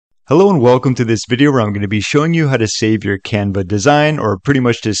Hello and welcome to this video where I'm going to be showing you how to save your Canva design, or pretty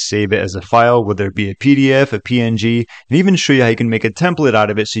much just save it as a file, whether it be a PDF, a PNG, and even show you how you can make a template out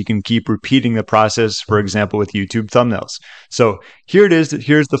of it so you can keep repeating the process, for example, with YouTube thumbnails. So here it is.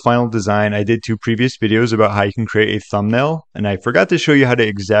 Here's the final design. I did two previous videos about how you can create a thumbnail, and I forgot to show you how to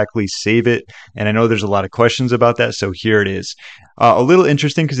exactly save it, and I know there's a lot of questions about that, so here it is. A little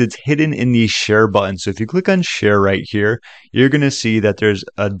interesting because it's hidden in the share button. So if you click on share right here, you're going to see that there's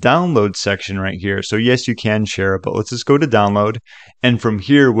a download section right here. So yes, you can share it, but let's just go to download. And from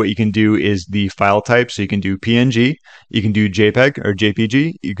here, what you can do is the file type. So you can do PNG, you can do JPEG or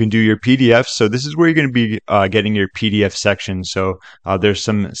JPG, you can do your PDF. So this is where you're going to be getting your PDF section. So there's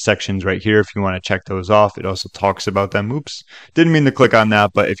some sections right here if you want to check those off. It also talks about them. Oops, didn't mean to click on that,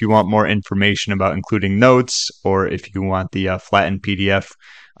 but if you want more information about including notes, or if you want the flattened PDF,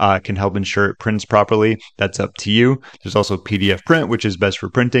 can help ensure it prints properly, that's up to you. There's also PDF print, which is best for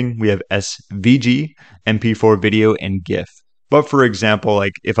printing. We have SVG, MP4 video, and GIF. But for example,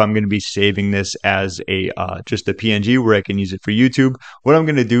 like if I'm going to be saving this as a just a PNG where I can use it for YouTube, what I'm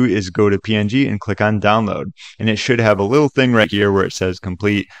going to do is go to PNG and click on download. And it should have a little thing right here where it says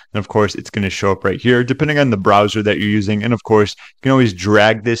complete. And of course, it's going to show up right here, depending on the browser that you're using. And of course, you can always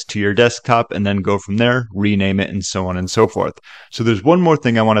drag this to your desktop and then go from there, rename it, and so on and so forth. So there's one more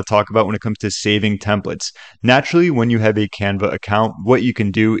thing I want to talk about when it comes to saving templates. Naturally, when you have a Canva account, what you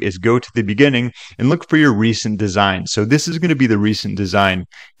can do is go to the beginning and look for your recent design. So this is going to be the recent design.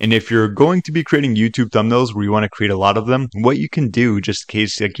 And if you're going to be creating YouTube thumbnails where you want to create a lot of them, what you can do, just in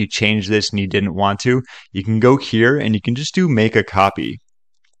case like you change this and you didn't want to, you can go here and you can just do make a copy.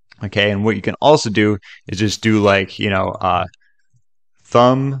 Okay, and what you can also do is just do like,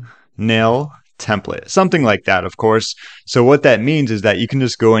 thumbnail template, something like that, of course. So what that means is that you can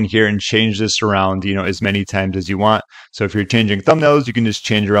just go in here and change this around, as many times as you want. So if you're changing thumbnails, you can just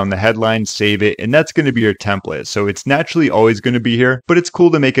change around the headline, save it, and that's going to be your template. So it's naturally always going to be here, but it's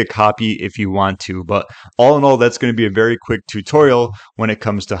cool to make a copy if you want to. But all in all, that's going to be a very quick tutorial when it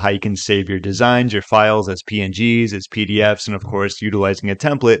comes to how you can save your designs, your files as PNGs, as PDFs, and of course, utilizing a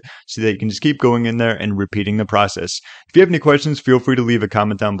template so that you can just keep going in there and repeating the process. If you have any questions, feel free to leave a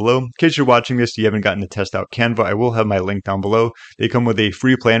comment down below. In case you're watching this, you haven't gotten to test out Canva, I will have my link down below. They come with a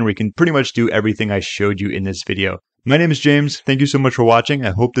free plan where you can pretty much do everything I showed you in this video. My name is James. Thank you so much for watching.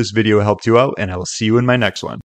 I hope this video helped you out, and I will see you in my next one.